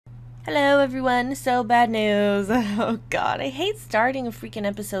Hello everyone, so bad news. Oh god, I hate starting a freaking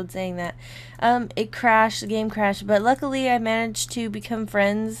episode saying that. It crashed, the game crashed, but luckily I managed to become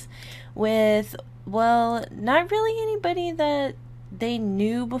friends with, well, not really anybody that they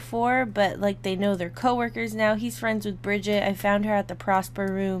knew before, but like they know their coworkers now. He's friends with Bridget. I found her at the Prosper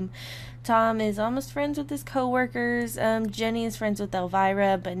Room. Tom is almost friends with his coworkers. Jenny is friends with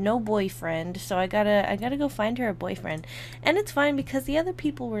Elvira, but no boyfriend. So I gotta go find her a boyfriend, and it's fine because the other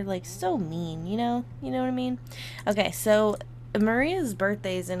people were like so mean. You know what I mean? Okay, so Maria's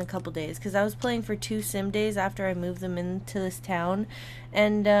birthday is in a couple days because I was playing for 2 sim days after I moved them into this town,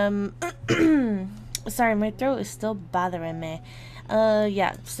 and sorry, my throat is still bothering me.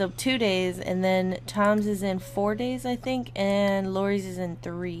 Yeah, so 2 days, and then Tom's is in 4 days, I think, and Lori's is in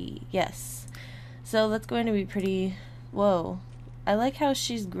 3. Yes. So that's going to be pretty. Whoa. I like how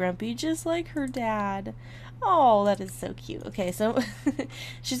she's grumpy, just like her dad. Oh, that is so cute. Okay, so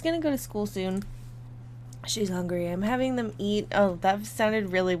she's gonna go to school soon. She's hungry. I'm having them eat. Oh, that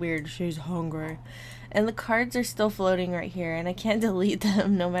sounded really weird. She's hungry. And the cards are still floating right here, and I can't delete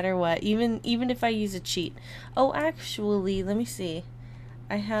them no matter what, even if I use a cheat. Oh, actually, let me see.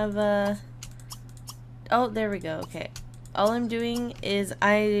 I have oh, there we go. Okay. All I'm doing is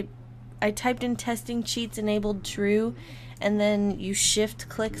I typed in testing cheats enabled true, and then you shift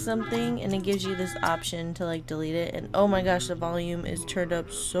click something and it gives you this option to like delete it. And oh my gosh, the volume is turned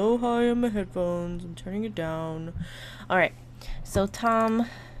up so high on my headphones. I'm turning it down. All right. So Tom,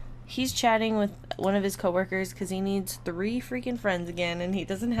 he's chatting with one of his coworkers because he needs 3 freaking friends again, and he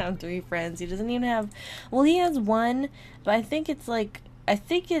doesn't have 3 friends. He doesn't even have, well, he has one, but I think it's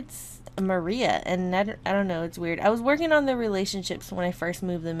Maria, and I don't know, it's weird. I was working on their relationships when I first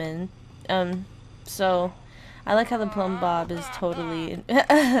moved them in. So I like how the plumb bob is totally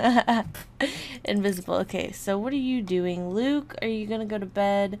invisible. Okay, so what are you doing? Luke, are you gonna go to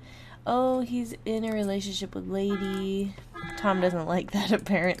bed? Oh, he's in a relationship with Lady. Tom doesn't like that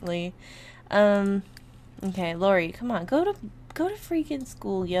apparently. Um, okay, Lori, come on, go to freaking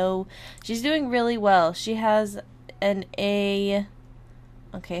school, yo. She's doing really well. She has an A.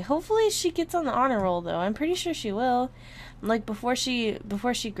 Okay, hopefully she gets on the honor roll though. I'm pretty sure she will. Like before she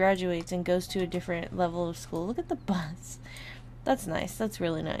graduates and goes to a different level of school. Look at the bus. That's nice. That's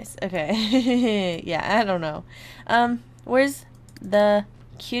really nice. Okay. Yeah, I don't know. Where's the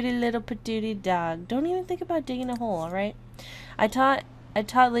cutie little patootie dog? Don't even think about digging a hole, alright? I taught I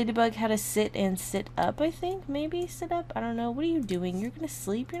taught Ladybug how to sit and sit up, I think. Maybe sit up? I don't know. What are you doing? You're gonna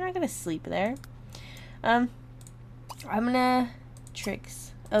sleep? You're not gonna sleep there. Um I'm gonna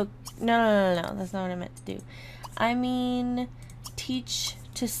tricks. Oh, no. That's not what I meant to do. I mean, teach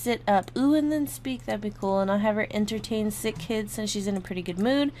to sit up. Ooh, and then speak. That'd be cool. And I'll have her entertain sick kids since she's in a pretty good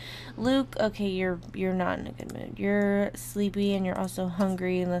mood. Luke, okay, you're not in a good mood. You're sleepy and you're also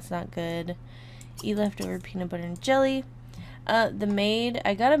hungry, and that's not good. Eat leftover peanut butter and jelly. The maid.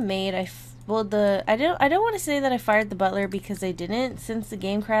 I got a maid. I don't want to say that I fired the butler because I didn't. Since the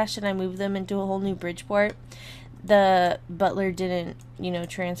game crashed and I moved them into a whole new Bridgeport, the butler didn't,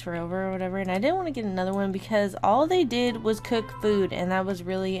 transfer over or whatever, and I didn't want to get another one because all they did was cook food, and that was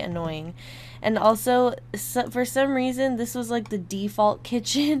really annoying. And also, for some reason, this was like the default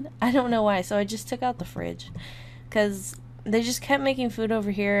kitchen. I don't know why, so I just took out the fridge because they just kept making food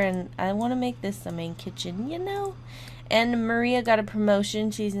over here, and I want to make this the main kitchen. And Maria got a promotion.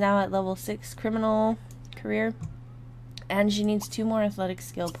 She's now at level 6 criminal career, and she needs 2 more athletic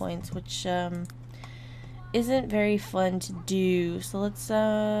skill points, which isn't very fun to do. So let's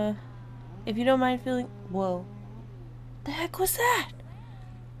if you don't mind feeling, whoa, the heck was that?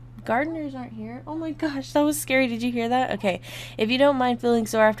 Gardeners aren't here. Oh my gosh, that was scary. Did you hear that? Okay, if you don't mind feeling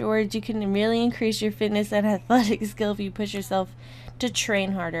sore afterwards, you can really increase your fitness and athletic skill if you push yourself to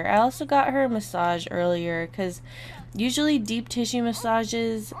train harder. I also got her a massage earlier because usually deep tissue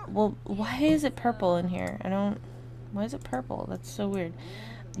massages, well, why is it purple in here? Why is it purple? That's so weird.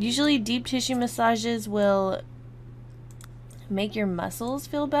 Usually deep tissue massages will make your muscles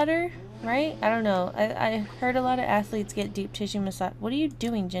feel better, right? I don't know. I heard a lot of athletes get deep tissue massage. What are you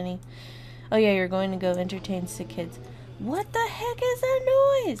doing, Jenny? Oh yeah, you're going to go entertain sick kids. What the heck is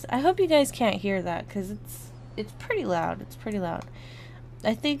that noise? I hope you guys can't hear that because it's pretty loud. It's pretty loud.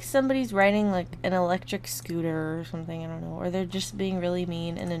 I think somebody's riding like an electric scooter or something. I don't know. Or they're just being really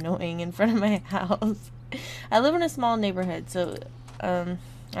mean and annoying in front of my house. I live in a small neighborhood, so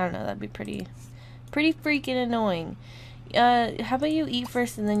I don't know, that'd be pretty freaking annoying. How about you eat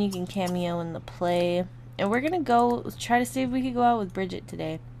first and then you can cameo in the play. And we're gonna go try to see if we could go out with Bridget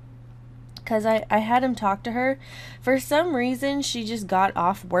today. Because I had him talk to her. For some reason, she just got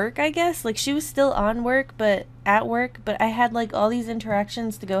off work, I guess. Like, she was still on work, but at work, but I had like all these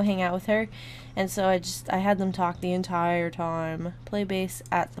interactions to go hang out with her, and so I had them talk the entire time. Play bass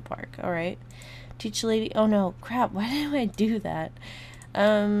at the park. All right. Teach lady. Oh no, crap! Why did I do that?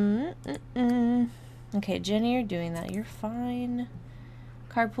 Okay, Jenny, you're doing that. You're fine.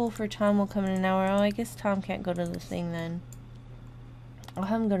 Carpool for Tom will come in an hour. Oh, I guess Tom can't go to the thing then. I'll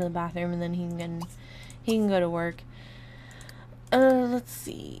have him go to the bathroom and then he can go to work. Let's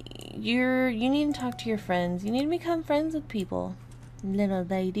see. You need to talk to your friends. You need to become friends with people, little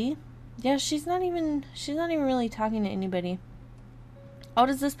lady. Yeah, she's not even really talking to anybody. Oh,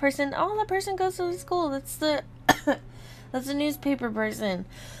 does this person? Oh, that person goes to the school. That's the that's the newspaper person.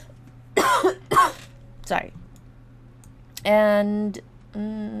 Sorry. And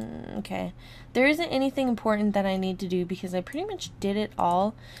okay, there isn't anything important that I need to do because I pretty much did it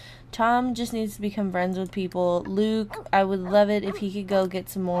all. Tom just needs to become friends with people. Luke, I would love it if he could go get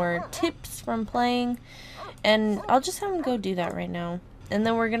some more tips from playing, and I'll just have him go do that right now. And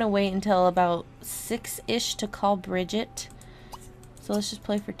then we're gonna wait until about 6-ish to call Bridget. So let's just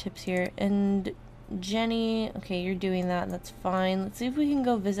play for tips here. And Jenny, okay, you're doing that. That's fine. Let's see if we can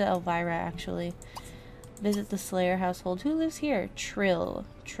go visit Elvira, actually. Visit the Slayer household. Who lives here? Trill.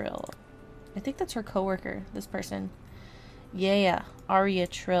 I think that's her coworker, this person. Yeah, Arya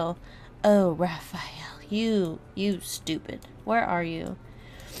Trill. Oh, Raphael. You stupid. Where are you?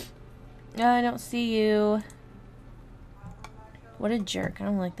 Oh, I don't see you. What a jerk. I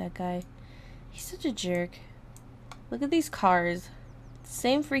don't like that guy. He's such a jerk. Look at these cars.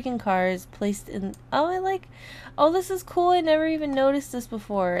 Same freaking cars placed in... Oh, this is cool. I never even noticed this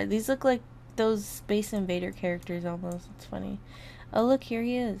before. These look like those Space Invader characters almost. It's funny. Oh, look, here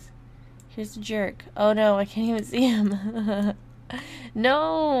he is. Here's the jerk. Oh, no, I can't even see him.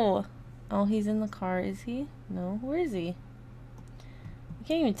 No! Oh, he's in the car. Is he? No. Where is he? I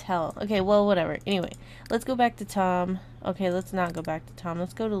can't even tell. Okay, well, whatever. Anyway, let's go back to Tom. Okay, let's not go back to Tom.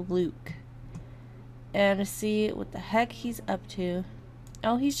 Let's go to Luke. And see what the heck he's up to.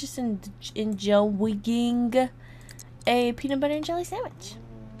 Oh, he's just enjoying a peanut butter and jelly sandwich.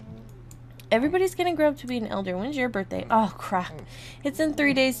 Everybody's gonna grow up to be an elder. When's your birthday? Oh, crap. It's in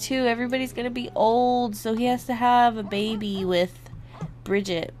 3 days, too. Everybody's gonna be old, so he has to have a baby with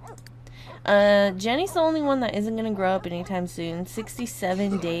Bridget. Jenny's the only one that isn't gonna grow up anytime soon.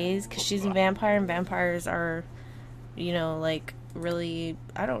 67 days, because she's a vampire, and vampires are, you know, like, really,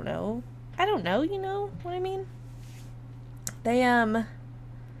 I don't know, you know what I mean? They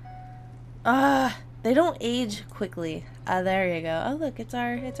don't age quickly. There you go. Oh, look, it's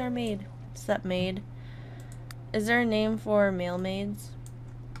our maid. Sup, maid. Is there a name for male maids?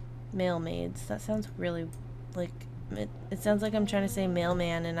 Male maids. That sounds really, like, it sounds like I'm trying to say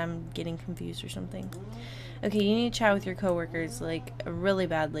mailman and I'm getting confused or something. Okay, you need to chat with your coworkers, like, really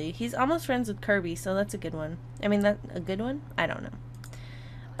badly. He's almost friends with Kirby, so that's a good one. I mean, that's a good one? I don't know.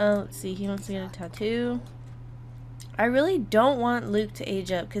 Let's see, he wants to get a tattoo. I really don't want Luke to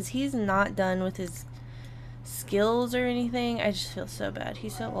age up because he's not done with his skills or anything. I just feel so bad.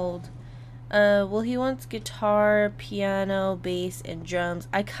 He's so old. Well, he wants guitar, piano, bass, and drums.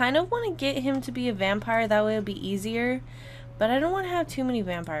 I kind of want to get him to be a vampire. That way it'll be easier. But I don't want to have too many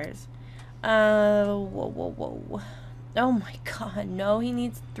vampires. Whoa. Oh my god, no. He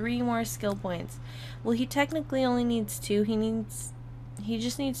needs 3 more skill points. Well, he technically only needs 2. He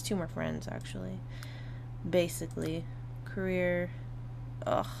just needs 2 more friends, actually. Basically. Career.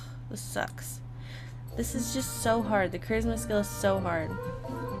 Ugh, this sucks. This is just so hard. The charisma skill is so hard.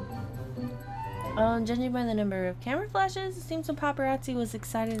 Judging by the number of camera flashes, it seems the paparazzi was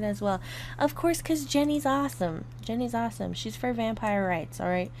excited as well. Of course, because Jenny's awesome. Jenny's awesome. She's for vampire rights,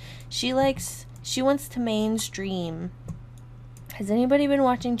 alright? She wants to mainstream. Has anybody been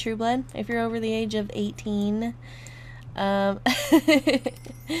watching True Blood? If you're over the age of 18. Because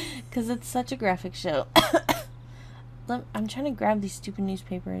it's such a graphic show. I'm trying to grab these stupid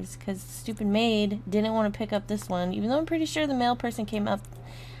newspapers because the stupid maid didn't want to pick up this one, even though I'm pretty sure the male person came after.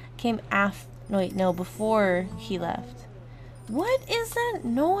 Wait, no, before he left. What is that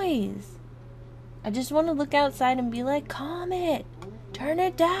noise? I just want to look outside and be like, calm it, turn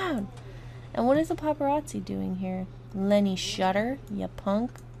it down. And what is the paparazzi doing here? Lenny Shutter, you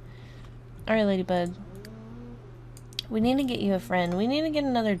punk. Alright, Ladybug. We need to get you a friend. We need to get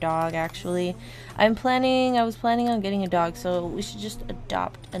another dog, actually. I was planning on getting a dog, so we should just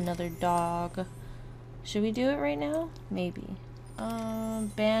adopt another dog. Should we do it right now? Maybe.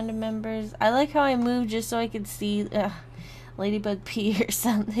 Band members. I like how I moved just so I could see Ladybug pee or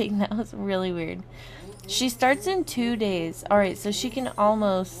something. That was really weird. She starts in 2 days. Alright, so she can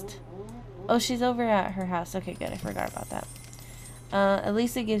almost... Oh, she's over at her house. Okay, good. I forgot about that. At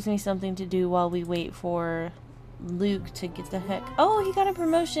least it gives me something to do while we wait for Luke to get the heck. Oh, he got a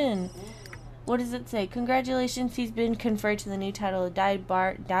promotion. What does it say? Congratulations, he's been conferred to the new title of dive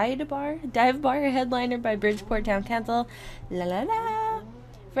bar headliner by Bridgeport Town Council. La la la.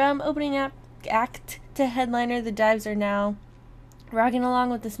 From opening act to headliner, the dives are now rocking along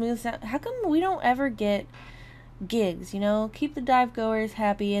with the smooth sound. How come we don't ever get gigs, you know? Keep the dive goers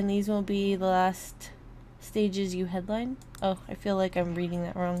happy, and these will be the last stages you headline. Oh, I feel like I'm reading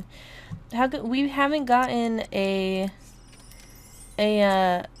that wrong. How come we haven't gotten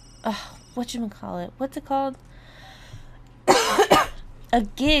whatchamacallit? What's it called? A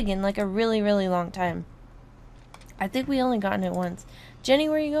gig in like a really, really long time. I think we only gotten it once. Jenny,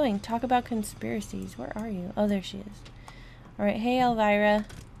 where are you going? Talk about conspiracies. Where are you? Oh, there she is. Alright, hey Elvira.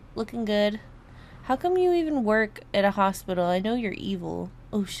 Looking good. How come you even work at a hospital? I know you're evil.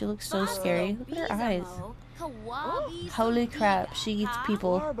 Oh, she looks so scary. Look at her eyes. Holy crap, she eats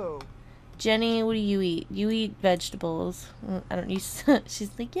people. Jenny, what do you eat? You eat vegetables. I don't use.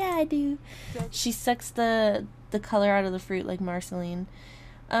 She's like, yeah, I do. She sucks the color out of the fruit like Marceline.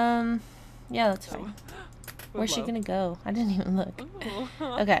 Yeah, that's fine. Where's she gonna go? I didn't even look.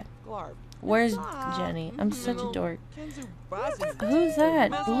 Okay. Where's Jenny? I'm such a dork. Who's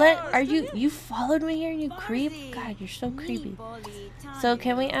that? You followed me here, you creep? God, you're so creepy. So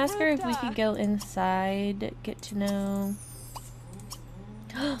can we ask her if we could go inside, get to know...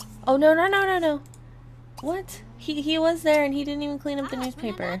 Oh, no. What? He was there and he didn't even clean up the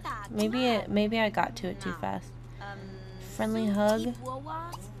newspaper. Maybe I got to it too fast. Friendly hug.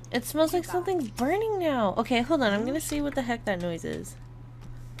 It smells like something's burning now. Okay, hold on. I'm gonna see what the heck that noise is.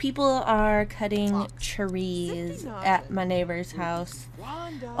 People are cutting trees at my neighbor's house.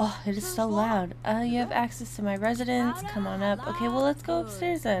 Oh, it is so loud. You have access to my residence. Come on up. Okay, well, let's go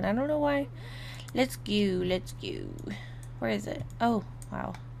upstairs then. I don't know why. Let's go. Where is it? Oh,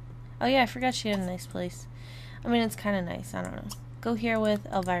 wow. Oh, yeah, I forgot she had a nice place. I mean, it's kind of nice. I don't know. Go here with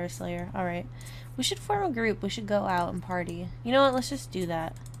Elvira Slayer. Alright. We should form a group. We should go out and party. You know what? Let's just do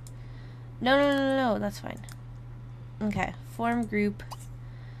that. No. That's fine. Okay. Form group.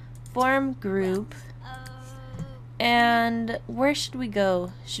 And where should we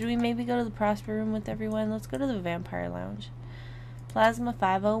go? Should we maybe go to the Prosper Room with everyone? Let's go to the Vampire Lounge. Plasma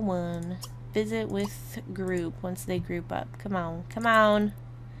 501. Visit with group once they group up. Come on.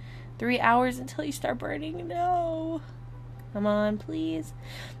 3 hours until you start burning. No. Come on, please.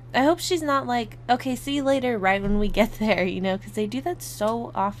 I hope she's not like, okay, see you later right when we get there, you know, because they do that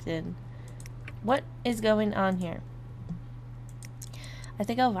so often. What is going on here? I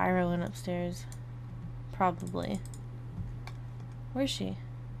think Elvira went upstairs. Probably. Where's she?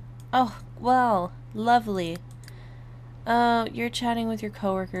 Oh, well, lovely. You're chatting with your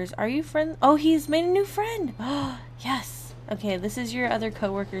coworkers. Are you friends? Oh, he's made a new friend. Oh, yes. Okay, this is your other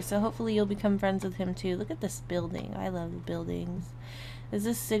coworker, so hopefully you'll become friends with him too. Look at this building. I love the buildings. Is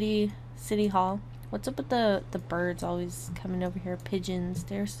this city hall? What's up with the birds always coming over here? Pigeons.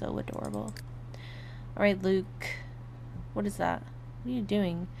 They're so adorable. Alright, Luke. What is that? What are you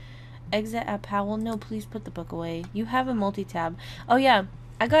doing? Exit at Powell. No, please put the book away. You have a multi-tab. Oh, yeah.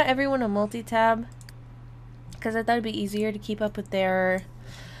 I got everyone a multi-tab because I thought it'd be easier to keep up with their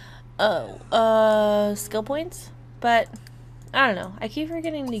skill points. But, I don't know. I keep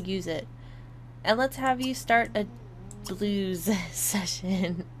forgetting to use it. And let's have you start a blues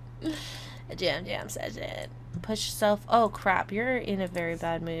session. A jam session. Push yourself. Oh, crap. You're in a very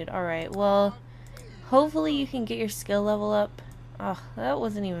bad mood. Alright, well, hopefully you can get your skill level up. Oh, that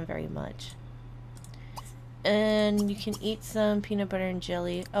wasn't even very much. And you can eat some peanut butter and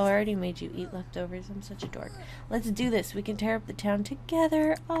jelly. Oh, I already made you eat leftovers. I'm such a dork. Let's do this. We can tear up the town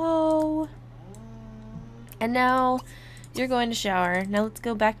together. Oh. And now you're going to shower. Now let's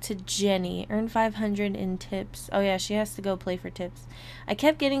go back to Jenny. Earn 500 in tips. Oh yeah, she has to go play for tips. I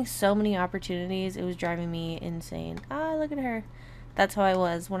kept getting so many opportunities. It was driving me insane. Ah, look at her. That's how I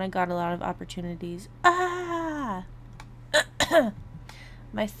was when I got a lot of opportunities. Ah!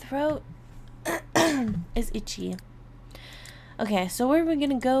 My throat is itchy. Okay, so where are we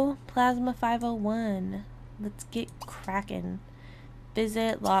gonna go? Plasma 501. Let's get cracking.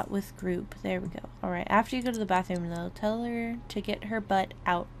 Visit lot with group. There we go. Alright, after you go to the bathroom though, tell her to get her butt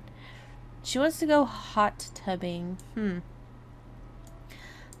out. She wants to go hot tubbing.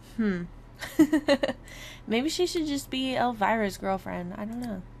 Maybe she should just be Elvira's girlfriend. I don't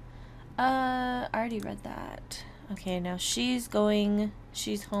know. I already read that. Okay, now she's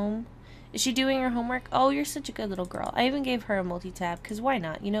home. Is she doing her homework? Oh, you're such a good little girl. I even gave her a multi-tab, because why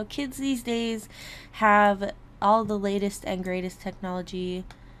not? You know, kids these days have all the latest and greatest technology.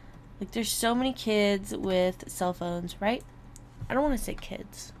 Like, there's so many kids with cell phones, right? I don't want to say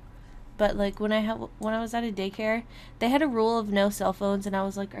kids, but like when I was at a daycare, they had a rule of no cell phones, and I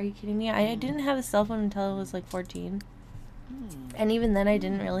was like, are you kidding me? I didn't have a cell phone until I was like 14. And even then I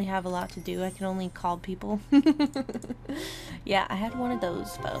didn't really have a lot to do. I could only call people. Yeah, I had one of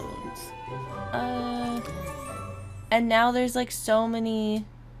those phones. And now there's like so many,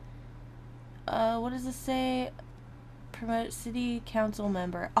 what does it say? Promote city council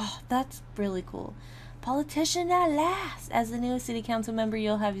member. Oh, that's really cool. Politician at last. As the newest city council member,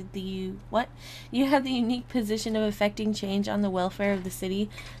 you'll have the You have the unique position of affecting change on the welfare of the city.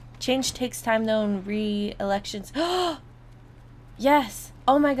 Change takes time though, and re-elections. Yes.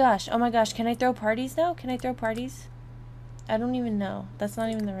 Oh my gosh. Oh my gosh. Can I throw parties now? Can I throw parties? I don't even know. That's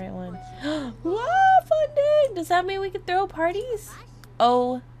not even the right one. Wow, funding! Does that mean we can throw parties?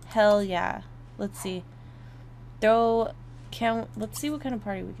 Oh, hell yeah. Let's see. Let's see what kind of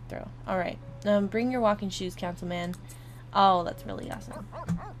party we could throw. Alright. Bring your walking shoes, councilman. Oh, that's really awesome.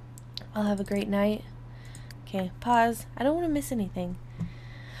 I'll have a great night. Okay, pause. I don't want to miss anything.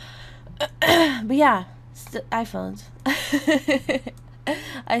 But yeah, iPhones.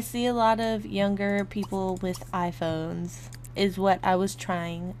 I see a lot of younger people with iPhones, is what I was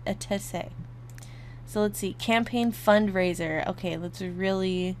trying to say. So let's see. Campaign fundraiser. Okay, that's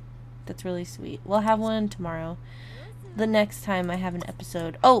really sweet. We'll have one tomorrow. The next time I have an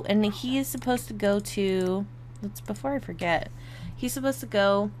episode. Oh, and he is supposed to go to... before I forget. He's supposed to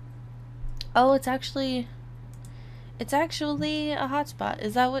go... Oh, it's actually a hotspot.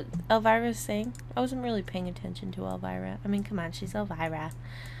 Is that what Elvira's saying? I wasn't really paying attention to Elvira. I mean, come on, she's Elvira.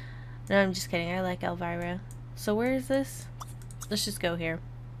 No, I'm just kidding. I like Elvira. So where is this? Let's just go here.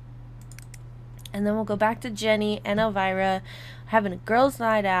 And then we'll go back to Jenny and Elvira having a girls'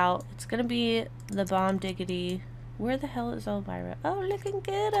 night out. It's gonna be the bomb diggity. Where the hell is Elvira? Oh, looking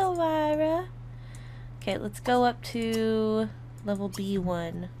good, Elvira. Okay, let's go up to level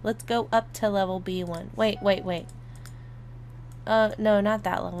B1. Let's go up to level B1. Wait. No, not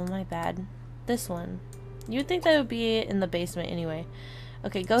that level. My bad. This one. You'd think that would be in the basement anyway.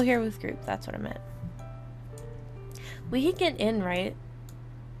 Okay, go here with group. That's what I meant. We can get in, right?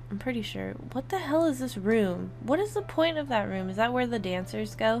 I'm pretty sure. What the hell is this room? What is the point of that room? Is that where the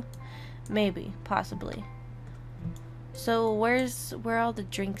dancers go? Maybe. Possibly. So where are all the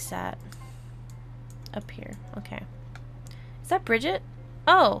drinks at? Up here. Okay. Is that Bridget?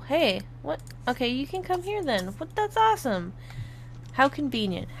 Oh, hey. What? Okay, you can come here then. What? That's awesome. How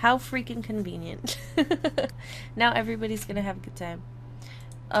convenient. How freaking convenient. Now everybody's gonna have a good time.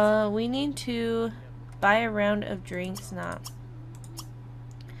 We need to buy a round of drinks. Not.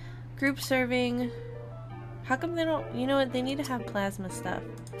 Group serving. How come they don't... You know what? They need to have plasma stuff.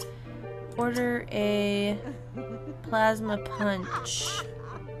 Order a plasma punch.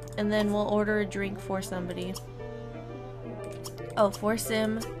 And then we'll order a drink for somebody. Oh, for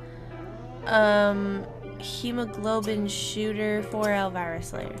Sim. Hemoglobin shooter for Elvira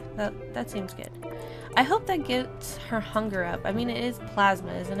Slayer. That seems good. I hope that gets her hunger up. I mean, it is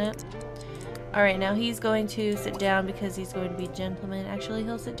plasma, isn't it? Alright, now he's going to sit down because he's going to be a gentleman. Actually,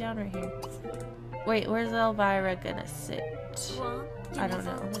 he'll sit down right here. Wait, where's Elvira gonna sit? I don't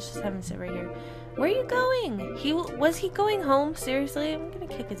know. Let's just have him sit right here. Where are you going? Was he going home? Seriously? I'm gonna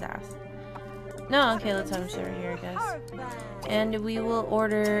kick his ass. No, okay, let's have him sit right here, I guess. And we will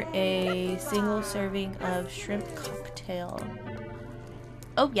order a single serving of shrimp cocktail.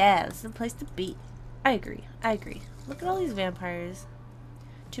 Oh yeah, this is the place to be. I agree. Look at all these vampires.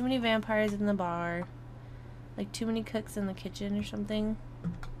 Too many vampires in the bar. Like too many cooks in the kitchen or something.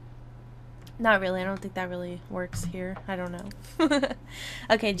 Not really. I don't think that really works here. I don't know.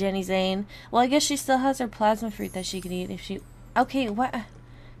 Okay, Jenny Zane. Well, I guess she still has her plasma fruit that she can eat if she... Okay, what?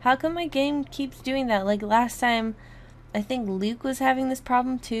 How come my game keeps doing that? Like last time, I think Luke was having this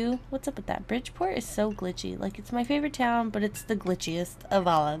problem too. What's up with that? Bridgeport is so glitchy. Like, it's my favorite town, but it's the glitchiest of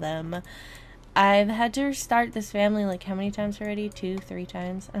all of them. I've had to restart this family like how many times already? 2, 3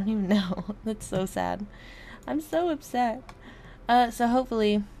 times? I don't even know. That's so sad. I'm so upset. So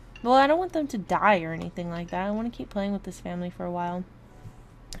hopefully... Well, I don't want them to die or anything like that. I want to keep playing with this family for a while.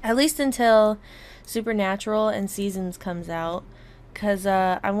 At least until Supernatural and Seasons comes out. Because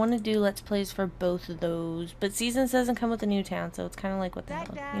I want to do Let's Plays for both of those. But Seasons doesn't come with a new town, so it's kind of like, what the hell?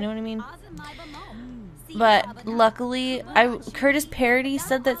 You know what I mean? But luckily, Curtis Parody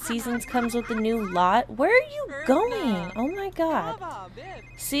said that Seasons comes with a new lot. Where are you going? Oh my god.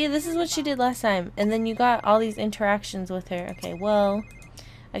 See, this is what she did last time. And then you got all these interactions with her. Okay, well...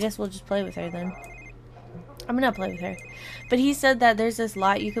 I guess we'll just play with her then. I'm gonna play with her. But he said that there's this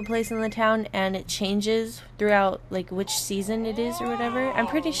lot you can place in the town and it changes throughout like which season it is or whatever. I'm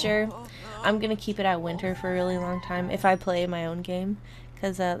pretty sure I'm gonna keep it at winter for a really long time if I play my own game.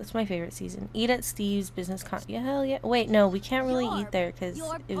 because that's my favorite season. Eat at Steve's business con. Yeah, hell yeah. Wait, no, we can't really eat there because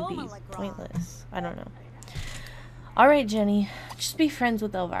it would be pointless. I don't know. All right, Jenny, just be friends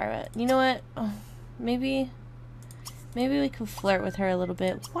with Elvira. You know what? Oh, maybe we can flirt with her a little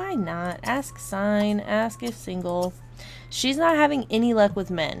bit. Why not? Ask sign. Ask if single. She's not having any luck with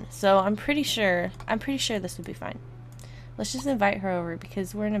men, so I'm pretty sure this would be fine. Let's just invite her over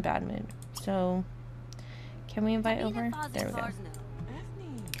because we're in a bad mood. So, can we invite over? There we go.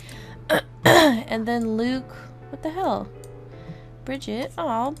 And then Luke, what the hell? Bridget,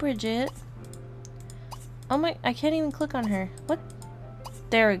 oh Bridget. Oh my, I can't even click on her. What?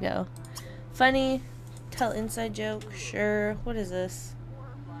 There we go. Funny, tell inside joke, sure. What is this?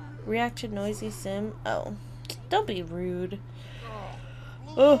 React to noisy sim. Oh, don't be rude.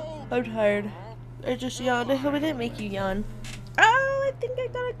 Oh, I'm tired. I just yawned. I hope I didn't make you yawn. Oh, I think I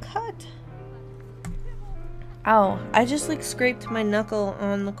got a cut. Ow, I just like scraped my knuckle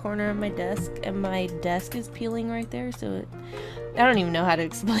on the corner of my desk and my desk is peeling right there, so I don't even know how to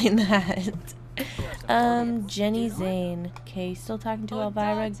explain that. Jenny Zane. Okay, still talking to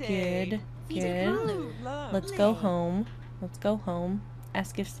Elvira. Good. Good. Let's go home. Let's go home.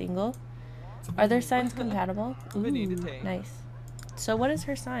 Ask if single. Are their signs compatible? Ooh, nice. So what is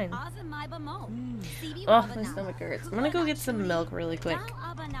her sign? Oh, my stomach hurts. I'm gonna go get some milk really quick.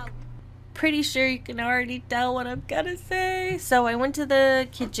 Pretty sure you can already tell what I'm gonna say. So I went to the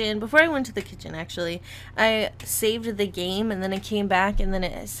kitchen. Before I went to the kitchen, actually, I saved the game and then I came back and then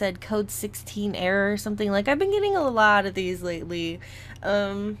it said code 16 error or something. Like, I've been getting a lot of these lately.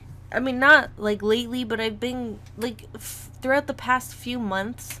 I mean, not like lately, but I've been like throughout the past few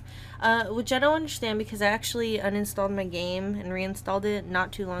months. Which I don't understand because I actually uninstalled my game and reinstalled it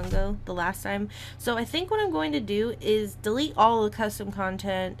not too long ago, the last time. So I think what I'm going to do is delete all the custom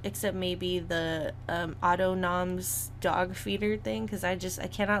content except maybe the auto noms dog feeder thing, because I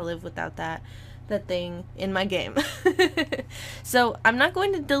cannot live without that thing in my game. So I'm not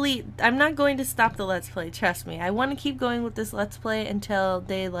going to stop the Let's Play, trust me. I want to keep going with this Let's Play until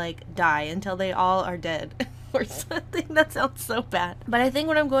they like die, until they all are dead. Or something. That sounds so bad. But I think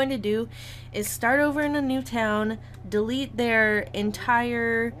what I'm going to do is start over in a new town, delete their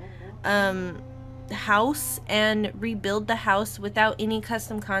entire house and rebuild the house without any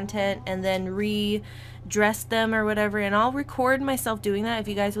custom content, and then redress them or whatever, and I'll record myself doing that if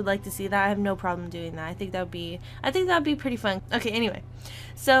you guys would like to see that. I have no problem doing that. I think that'd be pretty fun. Okay, anyway,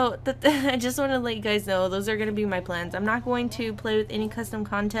 so I just want to let you guys know those are going to be my plans. I'm not going to play with any custom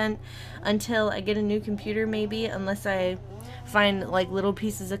content until I get a new computer, maybe, unless I find like little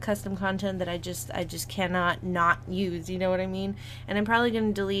pieces of custom content that I just cannot not use, you know what I mean? And I'm probably going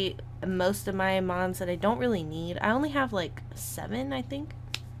to delete most of my mods that I don't really need. I only have like 7, I think.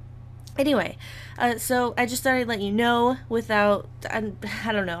 Anyway, so I just thought I'd let you know without, I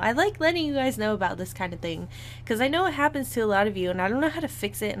don't know, I like letting you guys know about this kind of thing, because I know it happens to a lot of you, and I don't know how to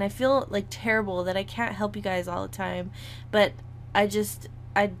fix it, and I feel like terrible that I can't help you guys all the time, but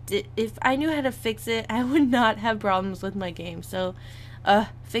if I knew how to fix it, I would not have problems with my game. So,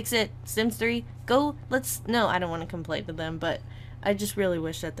 fix it. Sims 3, go, no, I don't want to complain to them, but I just really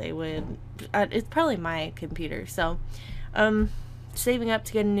wish that they would. It's probably my computer, so, saving up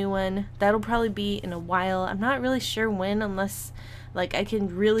to get a new one. That'll probably be in a while. I'm not really sure when, unless, like, I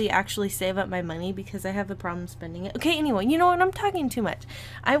can really actually save up my money, because I have a problem spending it. Okay, anyway, you know what? I'm talking too much.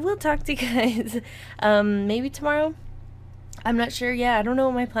 I will talk to you guys, maybe tomorrow. I'm not sure. Yeah, I don't know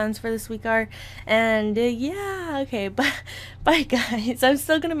what my plans for this week are. And yeah, okay, bye guys. I'm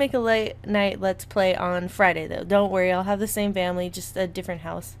still gonna make a late night Let's Play on Friday though. Don't worry, I'll have the same family, just a different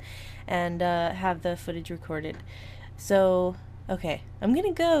house, and have the footage recorded. So, okay, I'm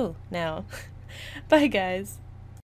gonna go now. Bye guys.